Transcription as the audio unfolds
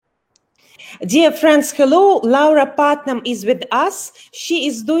Dear friends, hello. Laura Putnam is with us. She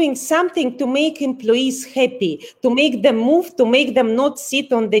is doing something to make employees happy, to make them move, to make them not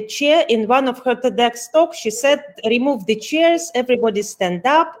sit on the chair. In one of her TEDx talks, she said, remove the chairs, everybody stand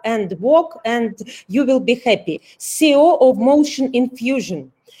up and walk, and you will be happy. CEO of Motion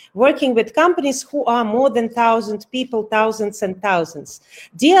Infusion, working with companies who are more than 1,000 people, thousands and thousands.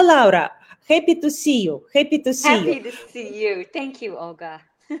 Dear Laura, happy to see you. Happy to see you. Happy to see you. Thank you, Olga.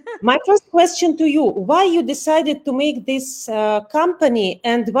 My first question to you, why you decided to make this company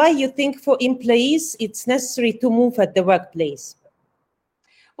and why you think for employees it's necessary to move at the workplace?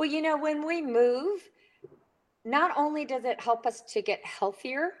 Well, when we move, not only does it help us to get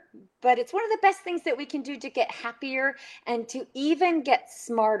healthier, but it's one of the best things that we can do to get happier and to even get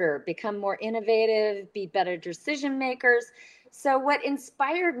smarter, become more innovative, be better decision makers. So what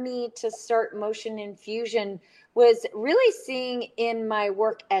inspired me to start Motion Infusion was really seeing in my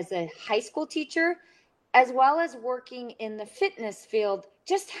work as a high school teacher, as well as working in the fitness field,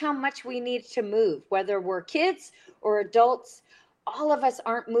 just how much we need to move, whether we're kids or adults. All of us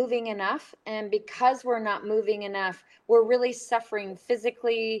aren't moving enough. And because we're not moving enough, we're really suffering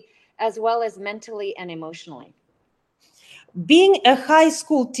physically as well as mentally and emotionally. Being a high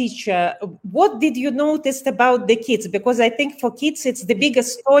school teacher, what did you notice about the kids? Because I think for kids, it's the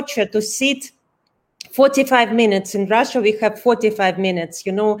biggest torture to sit 45 minutes. In Russia, we have 45 minutes.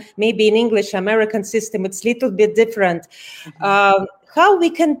 Maybe in English, American system, it's a little bit different. How we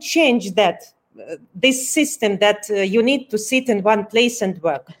can change that, this system that you need to sit in one place and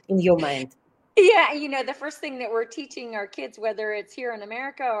work, in your mind? Yeah, the first thing that we're teaching our kids, whether it's here in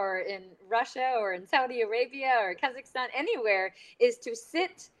America or in Russia or in Saudi Arabia or Kazakhstan, anywhere, is to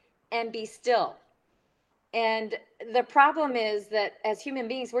sit and be still. And the problem is that as human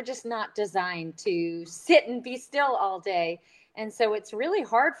beings, we're just not designed to sit and be still all day. And so it's really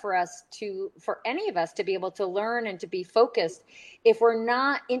hard for any of us to be able to learn and to be focused if we're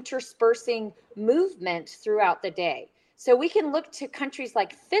not interspersing movement throughout the day. So we can look to countries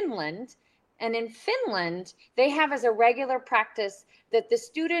like Finland. And in Finland, they have as a regular practice that the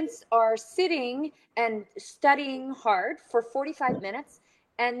students are sitting and studying hard for 45 minutes.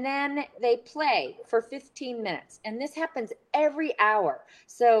 And then they play for 15 minutes. And this happens every hour.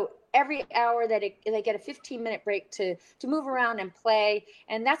 So every hour that they get a 15-minute break to move around and play.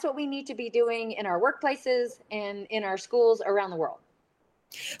 And that's what we need to be doing in our workplaces and in our schools around the world.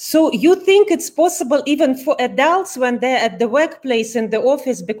 So you think it's possible even for adults when they're at the workplace, in the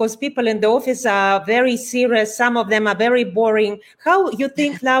office, because people in the office are very serious, some of them are very boring. How you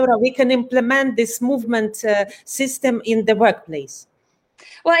think, Laura, we can implement this movement system in the workplace?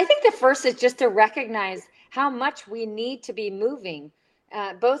 Well, I think the first is just to recognize how much we need to be moving,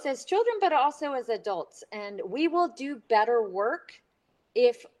 both as children, but also as adults. And we will do better work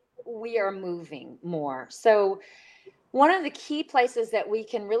if we are moving more. So one of the key places that we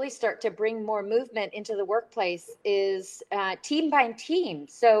can really start to bring more movement into the workplace is team by team.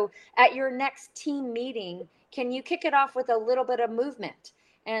 So at your next team meeting, can you kick it off with a little bit of movement?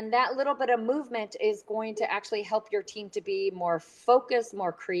 And that little bit of movement is going to actually help your team to be more focused,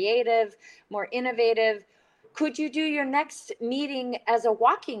 more creative, more innovative. Could you do your next meeting as a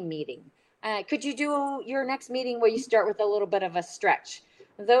walking meeting? Could you do your next meeting where you start with a little bit of a stretch?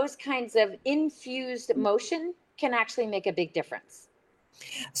 Those kinds of infused motion can actually make a big difference.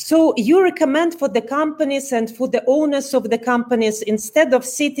 So you recommend for the companies and for the owners of the companies, instead of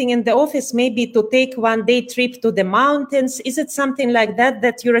sitting in the office, maybe to take one-day trip to the mountains? Is it something like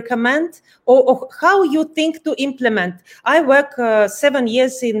that you recommend? Or how you think to implement? I work 7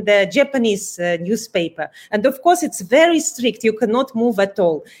 years in the Japanese newspaper. And of course, it's very strict. You cannot move at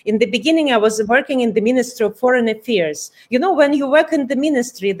all. In the beginning, I was working in the Ministry of Foreign Affairs. When you work in the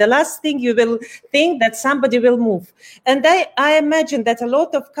ministry, the last thing you will think that somebody will move. And I imagine that a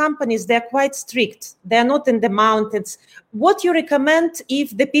lot of companies, they're quite strict. They're not in the mountains. What you recommend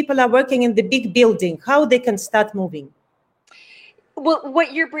if the people are working in the big building, how they can start moving? Well,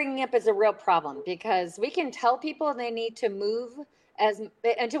 what you're bringing up is a real problem, because we can tell people they need to move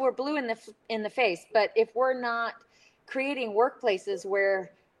until we're blue in the face. But if we're not creating workplaces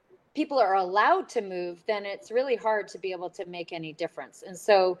where people are allowed to move, then it's really hard to be able to make any difference. And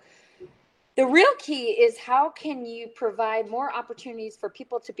so the real key is, how can you provide more opportunities for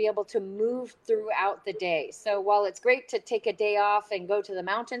people to be able to move throughout the day? So while it's great to take a day off and go to the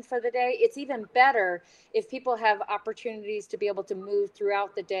mountains for the day, it's even better if people have opportunities to be able to move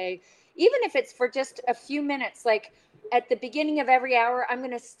throughout the day, even if it's for just a few minutes. Like at the beginning of every hour, I'm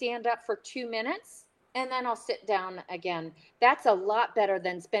going to stand up for 2 minutes and then I'll sit down again. That's a lot better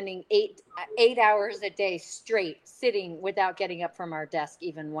than spending eight hours a day straight sitting without getting up from our desk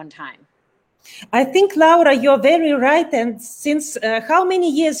even one time. I think, Laura, you're very right. And since how many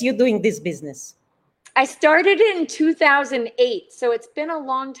years you doing this business? I started in 2008, so it's been a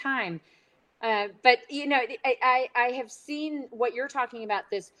long time. But you know, I have seen what you're talking about,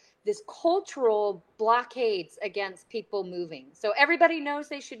 this cultural blockades against people moving. So everybody knows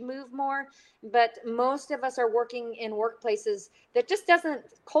they should move more, but most of us are working in workplaces that just doesn't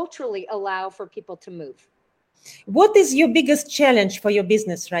culturally allow for people to move. What is your biggest challenge for your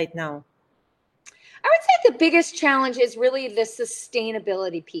business right now? I would say the biggest challenge is really the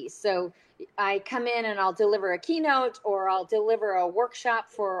sustainability piece. So I come in and I'll deliver a keynote or I'll deliver a workshop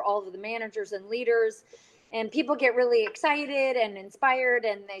for all of the managers and leaders. And people get really excited and inspired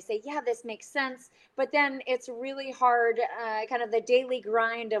and they say, yeah, this makes sense. But then it's really hard, kind of the daily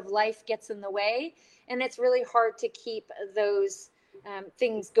grind of life gets in the way. And it's really hard to keep those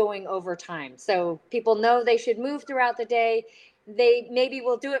things going over time. So people know they should move throughout the day. They maybe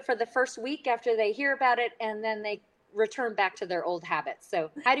will do it for the first week after they hear about it, and then they return back to their old habits. So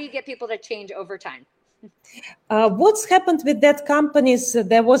how do you get people to change over time? What's happened with that companies?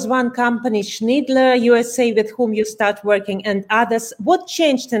 There was one company, Schindler USA, with whom you start working, and others. What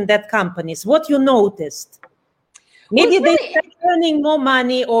changed in that companies? What you noticed? Maybe they start earning more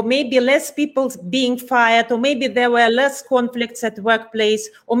money, or maybe less people being fired, or maybe there were less conflicts at workplace,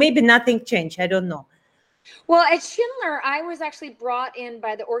 or maybe nothing changed. I don't know. Well, at Schindler, I was actually brought in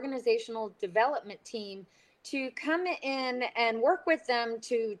by the organizational development team to come in and work with them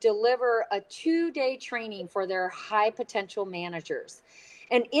to deliver a 2-day training for their high potential managers.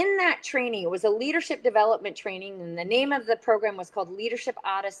 And in that training, it was a leadership development training, and the name of the program was called Leadership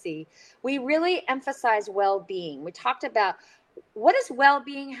Odyssey. We really emphasized well-being. We talked about what does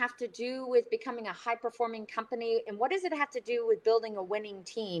well-being have to do with becoming a high-performing company, and what does it have to do with building a winning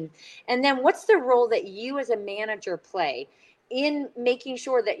team? And then what's the role that you as a manager play in making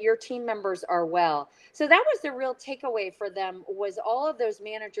sure that your team members are well? So that was the real takeaway for them, was all of those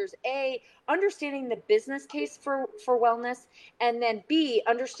managers, A, understanding the business case for wellness, and then B,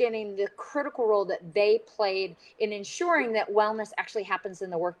 understanding the critical role that they played in ensuring that wellness actually happens in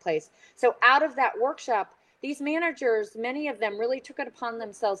the workplace. So out of that workshop, these managers, many of them really took it upon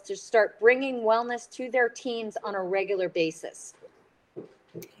themselves to start bringing wellness to their teams on a regular basis.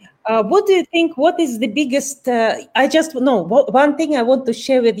 What do you think? What is the biggest? I just know one thing I want to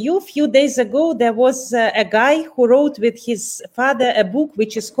share with you. A few days ago, there was a guy who wrote with his father a book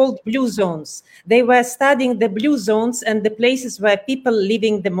which is called Blue Zones. They were studying the blue zones and the places where people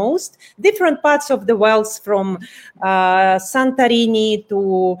living the most, different parts of the world, from Santorini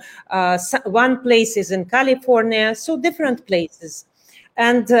to one place is in California, so different places.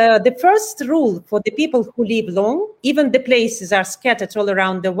 And the first rule for the people who live long, even the places are scattered all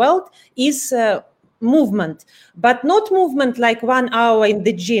around the world, is movement. But not movement like 1 hour in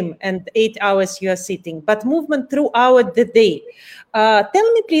the gym and 8 hours you are sitting, but movement throughout the day.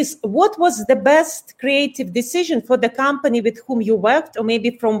 Tell me, please, what was the best creative decision for the company with whom you worked, or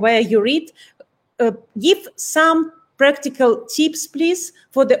maybe from where you read? Give some practical tips, please,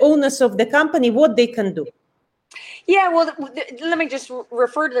 for the owners of the company, what they can do. Yeah, well, let me just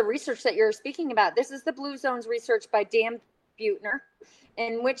refer to the research that you're speaking about. This is the Blue Zones research by Dan Buettner,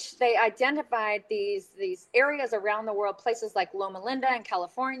 in which they identified these areas around the world, places like Loma Linda in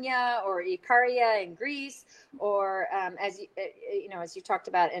California, or Ikaria in Greece, or as you talked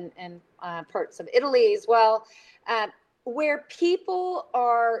about in parts of Italy as well, where people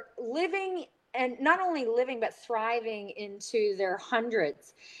are living, and not only living but thriving into their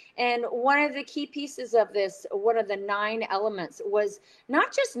hundreds. And one of the key pieces of this, one of the 9 elements, was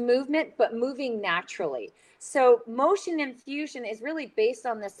not just movement, but moving naturally. So motion infusion is really based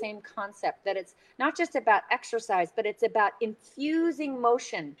on the same concept, that it's not just about exercise, but it's about infusing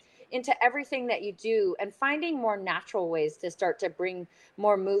motion into everything that you do, and finding more natural ways to start to bring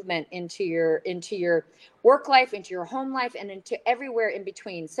more movement into your work life, into your home life, and into everywhere in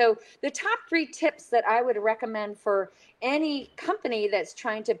between. So the top 3 tips that I would recommend for any company that's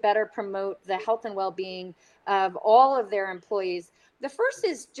trying to better promote the health and well-being of all of their employees, the first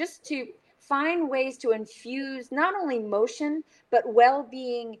is just to find ways to infuse not only motion, but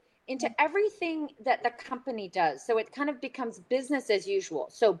well-being into everything that the company does. So it kind of becomes business as usual.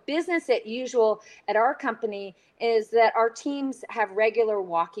 So business as usual at our company is that our teams have regular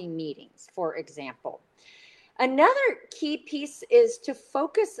walking meetings, for example. Another key piece is to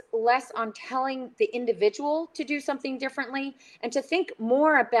focus less on telling the individual to do something differently, and to think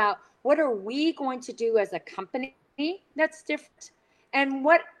more about what are we going to do as a company that's different, and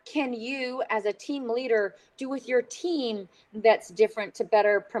what can you as a team leader do with your team that's different to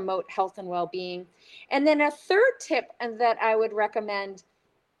better promote health and well-being. And then a third tip that I would recommend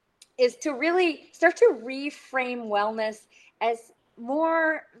is to really start to reframe wellness as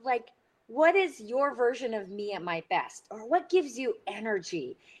more like, what is your version of me at my best, or what gives you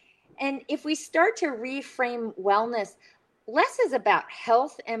energy? And if we start to reframe wellness, less is about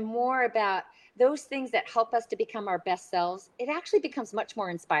health and more about those things that help us to become our best selves, it actually becomes much more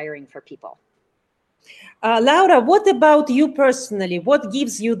inspiring for people. Laura, what about you personally? What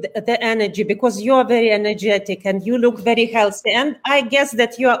gives you the energy? Because you are very energetic and you look very healthy. And I guess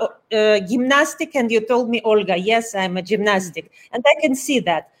that you are gymnastic, and you told me, Olga, yes, I'm a gymnastic. And I can see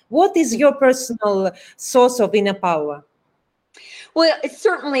that. What is your personal source of inner power? Well, it's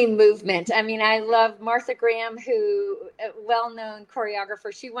certainly movement. I mean, I love Martha Graham, who, a well-known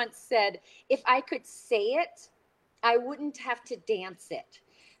choreographer, she once said, if I could say it, I wouldn't have to dance it.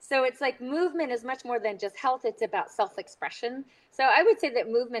 So it's like movement is much more than just health. It's about self-expression. So I would say that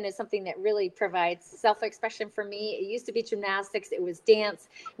movement is something that really provides self-expression for me. It used to be gymnastics. It was dance.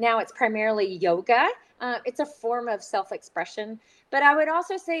 Now it's primarily yoga. It's a form of self-expression. But I would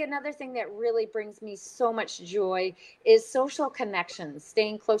also say another thing that really brings me so much joy is social connections,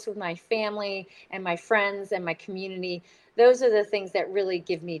 staying close with my family and my friends and my community. Those are the things that really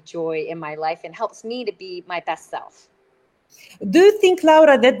give me joy in my life and helps me to be my best self. Do you think,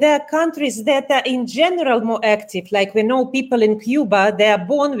 Laura, that there are countries that are in general more active? Like we know people in Cuba, they are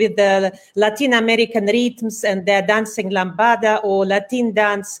born with the Latin American rhythms and they're dancing lambada or Latin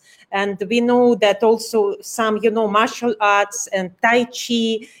dance. And we know that also some, martial arts and Tai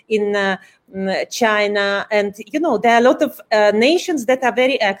Chi in China. And, there are a lot of nations that are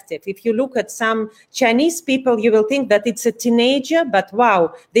very active. If you look at some Chinese people, you will think that it's a teenager, but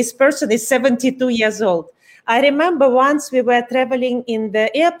wow, this person is 72 years old. I remember once we were traveling in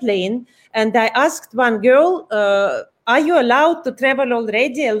the airplane and I asked one girl, are you allowed to travel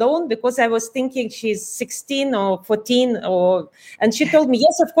already alone? Because I was thinking she's 16 or 14 and she told me,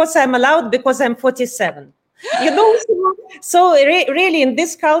 yes, of course I'm allowed because I'm 47. So really in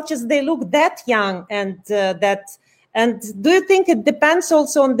these cultures, they look that young and do you think it depends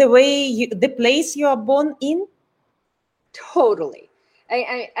also on the way, the place you are born in? Totally.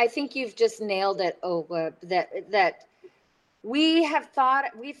 I think you've just nailed it, Olga, that we have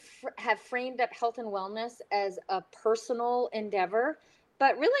framed up health and wellness as a personal endeavor,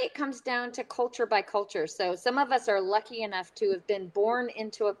 but really it comes down to culture by culture. So some of us are lucky enough to have been born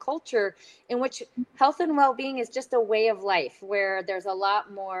into a culture in which health and well-being is just a way of life, where there's a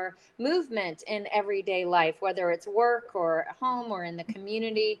lot more movement in everyday life, whether it's work or at home or in the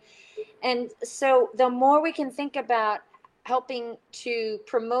community. And so the more we can think about helping to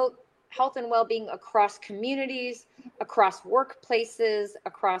promote health and well-being across communities, across workplaces,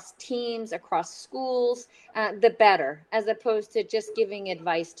 across teams, across schools, the better, as opposed to just giving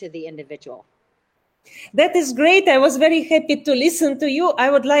advice to the individual. That is great. I was very happy to listen to you.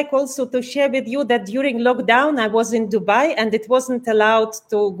 I would like also to share with you that during lockdown, I was in Dubai and it wasn't allowed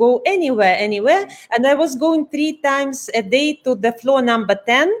to go anywhere. And I was going 3 times a day to the floor number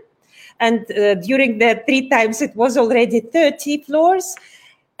 10. And during the 3 times, it was already 30 floors.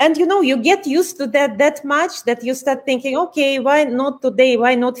 And, you get used to that much that you start thinking, okay, why not today?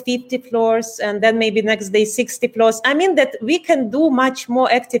 Why not 50 floors? And then maybe next day, 60 floors. I mean that we can do much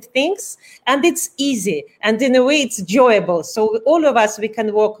more active things and it's easy. And in a way, it's enjoyable. So all of us, we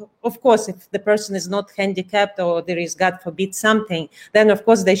can walk. Of course, if the person is not handicapped or there is, God forbid, something, then of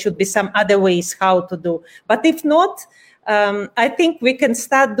course, there should be some other ways how to do. But if not, I think we can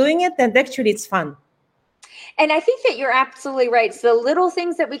start doing it and actually it's fun. And I think that you're absolutely right. It's the little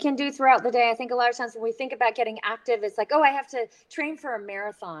things that we can do throughout the day. I think a lot of times when we think about getting active, it's like, oh, I have to train for a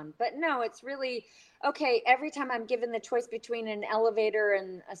marathon. But no, it's really, okay, every time I'm given the choice between an elevator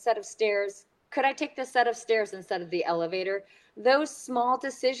and a set of stairs, could I take the set of stairs instead of the elevator? Those small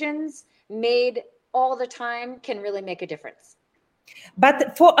decisions made all the time can really make a difference.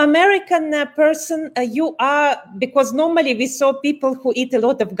 But for American person, you are, because normally we saw people who eat a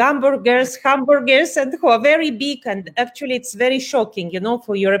lot of hamburgers, and who are very big. And actually, it's very shocking,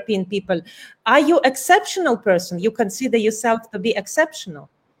 for European people. Are you exceptional person? You consider yourself to be exceptional?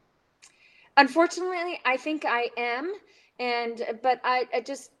 Unfortunately, I think I am. But I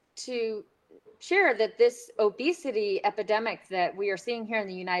just to share that this obesity epidemic that we are seeing here in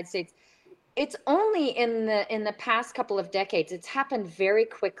the United States, it's only in the past couple of decades. It's happened very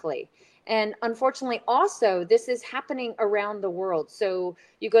quickly. And unfortunately, also, this is happening around the world. So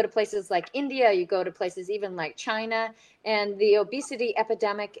you go to places like India, you go to places even like China, and the obesity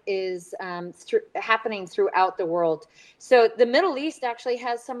epidemic is happening throughout the world. So the Middle East actually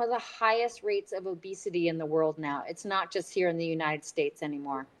has some of the highest rates of obesity in the world now. It's not just here in the United States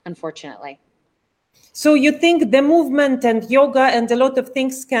anymore, unfortunately. So you think the movement and yoga and a lot of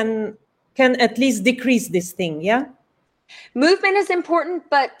things can at least decrease this thing, yeah? Movement is important,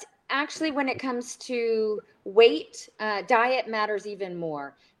 but actually when it comes to weight, diet matters even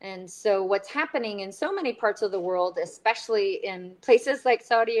more. And so what's happening in so many parts of the world, especially in places like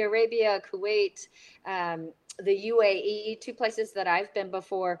Saudi Arabia, Kuwait, the UAE, two places that I've been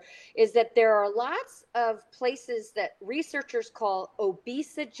before, is that there are lots of places that researchers call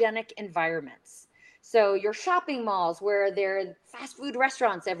obesogenic environments. So your shopping malls where there are fast food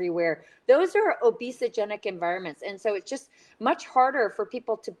restaurants everywhere, those are obesogenic environments. And so it's just much harder for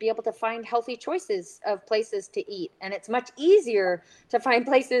people to be able to find healthy choices of places to eat. And it's much easier to find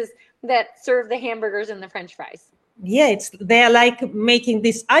places that serve the hamburgers and the French fries. Yeah, they're like making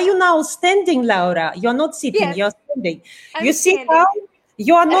this. Are you now standing, Laura? You're not sitting, Yes, you're standing. I'm You see standing. how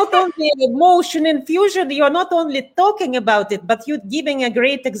you are not only emotion infusion, you're not only talking about it, but you're giving a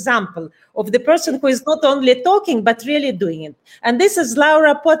great example of the person who is not only talking, but really doing it. And this is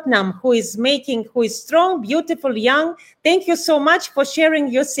Laura Putnam, who is strong, beautiful, young. Thank you so much for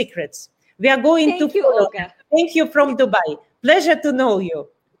sharing your secrets. We are going Thank you, follow. Olga. Thank you from Dubai. Pleasure to know you.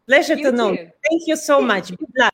 Pleasure to know you. Thank you so much. Good luck.